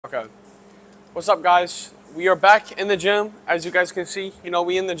Okay. What's up, guys? We are back in the gym. As you guys can see,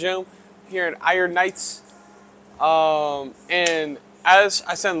 we in the gym here at Iron Knights. And as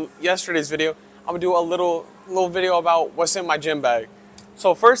I said in yesterday's video, I'm gonna do a little video about what's in my gym bag.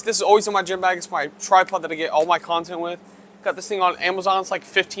 So first, this is always in my gym bag. It's my tripod that I get all my content with. Got this thing on Amazon. It's like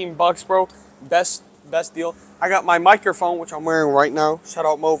 15 bucks, bro. Best deal. I got my microphone, which I'm wearing right now. Shout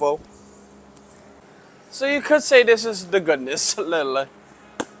out Movo. So you could say this is the goodness.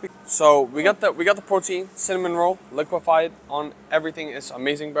 So we got the protein cinnamon roll liquefied on everything. It's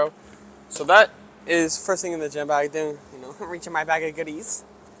amazing, bro. So that is first thing in the gym bag. Then reaching my bag of goodies.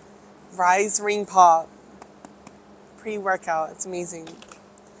 Rise ring pop. Pre-workout. It's amazing.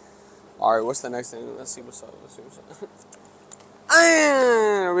 All right, what's the next thing? Let's see what's up.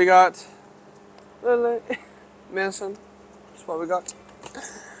 And we got Manson. That's what we got.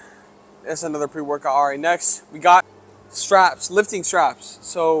 That's another pre-workout. All right, next we got straps, lifting straps.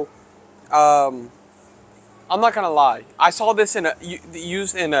 So, I'm not gonna lie. I saw this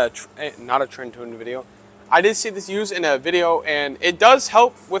used in not a trend tuning video. I did see this used in a video, and it does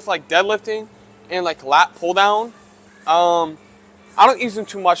help with like deadlifting and like lat pull down. I don't use them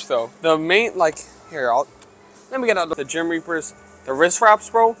too much though. The main let me get out the Gym Reapers, the wrist wraps,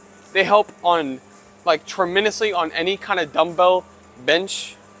 bro. They help on like tremendously on any kind of dumbbell,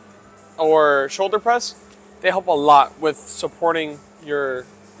 bench, or shoulder press. They help a lot with supporting your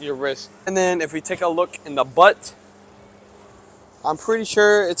wrist. And then if we take a look in the butt, I'm pretty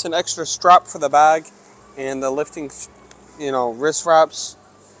sure it's an extra strap for the bag and the lifting, wrist wraps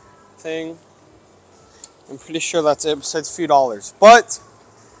thing. I'm pretty sure that's it, besides a few dollars. But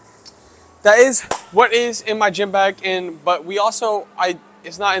that is what is in my gym bag. But we also,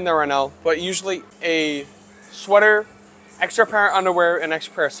 it's not in there right now, but usually a sweater, extra pair of underwear, and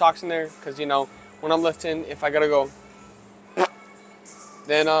extra pair of socks in there, because when I'm lifting, if I gotta go,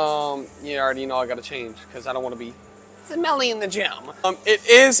 then you already know I gotta change, because I don't want to be smelly in the gym. It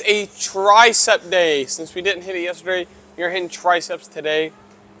is a tricep day. Since we didn't hit it yesterday, we are hitting triceps today.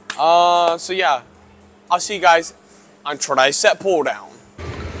 So yeah, I'll see you guys on tricep pull down.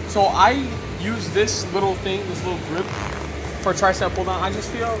 So I use this little thing, this little grip for tricep pull down. I just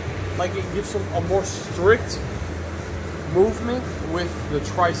feel like it gives them a more strict movement with the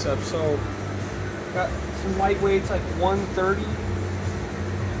triceps. So got some light weights, like 130.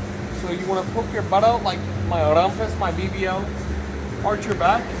 So you want to poke your butt out like my rampas, my BBL. Arch your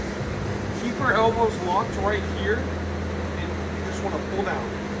back. Keep your elbows locked right here, and you just want to pull down.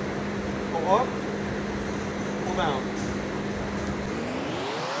 Go up, pull down.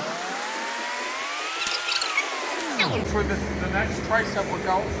 For the next tricep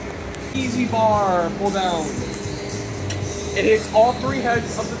workout, easy bar, pull down. It hits all three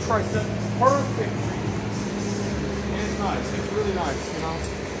heads of the tricep perfectly. And it's nice. It's really nice,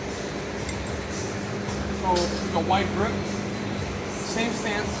 So with a wide grip, same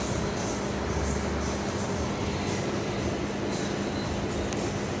stance.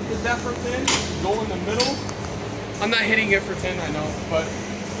 Hit that for 10. Go in the middle. I'm not hitting it for 10, I know, but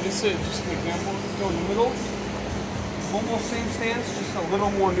this is just an example. Go in the middle. Almost same stance, just a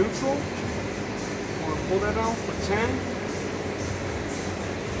little more neutral. Or pull that down for 10.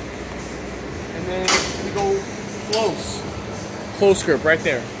 And then we go close grip right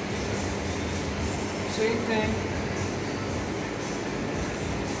there. Same thing.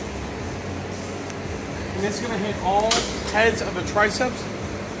 And it's gonna hit all heads of the triceps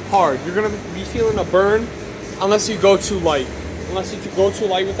hard. You're gonna be feeling a burn unless you go too light. Unless you go too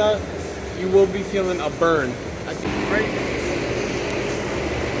light with that, you will be feeling a burn. Right?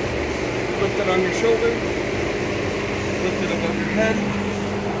 Lift it on your shoulder. Lift it above your head.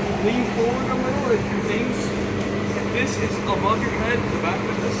 Lean forward a little if this is above your head, the back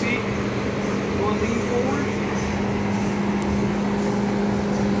of the seat. You want to lean forward.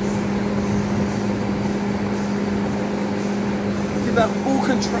 Get that full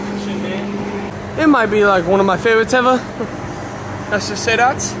contraction, man. It might be like one of my favorites ever. Let's just say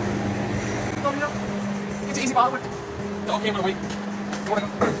that. It's easy, by the way. Okay, I'm gonna wait. You wanna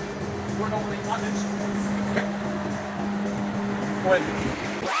go? You wanna go wait 5 minutes? Okay. Go ahead.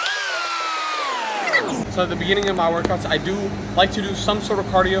 So at the beginning of my workouts, I do like to do some sort of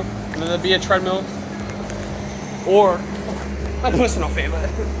cardio, and then there'll be a treadmill, or my personal favorite,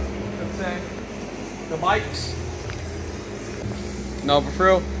 let's say, the bikes. No, but for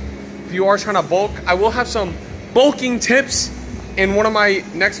real, if you are trying to bulk, I will have some bulking tips in one of my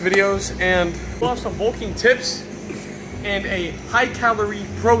next videos, and we'll have some bulking tips and a high-calorie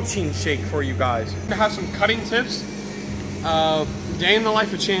protein shake for you guys. I have some cutting tips, day in the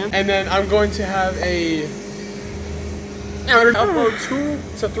life of Chan, and then I'm going to have a And I upload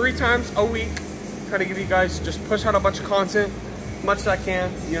 2 to 3 times a week. Try to give you guys, just push out a bunch of content, much as I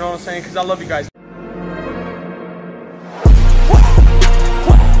can. You know what I'm saying? Because I love you guys.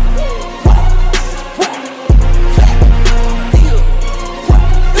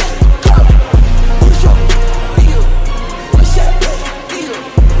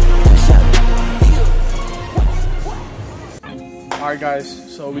 Alright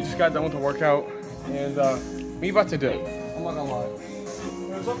guys, so we just got done with the workout, and we about to dip. I'm not gonna lie.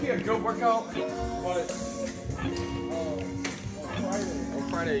 It was okay, a good workout, but on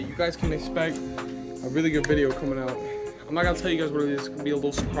Friday, you guys can expect a really good video coming out. I'm not gonna tell you guys what it is. It's gonna be a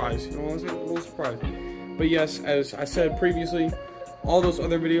little surprise. You know what I'm saying? A little surprise. But yes, as I said previously, all those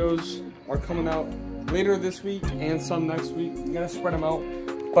other videos are coming out later this week and some next week. You gotta spread them out.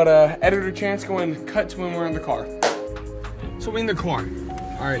 But editor Chance going cut to when we're in the car. So we're in the car.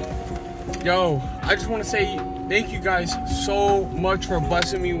 All right. Yo, I just want to say thank you guys so much for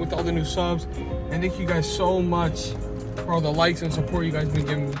blessing me with all the new subs. And thank you guys so much for all the likes and support you guys been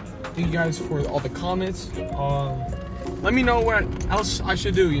giving me. Thank you guys for all the comments. Let me know what else I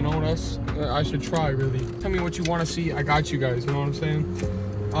should do. You know what else I should try, really. Tell me what you want to see. I got you guys. You know what I'm saying?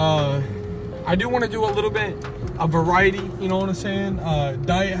 I do want to do a little bit of variety. You know what I'm saying?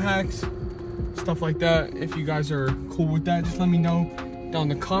 Diet hacks. Stuff like that. If you guys are cool with that, just let me know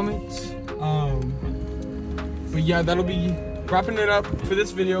down in the comments. But yeah, that'll be wrapping it up for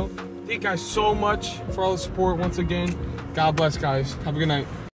this video. Thank you guys so much for all the support once again. God bless, guys. Have a good night.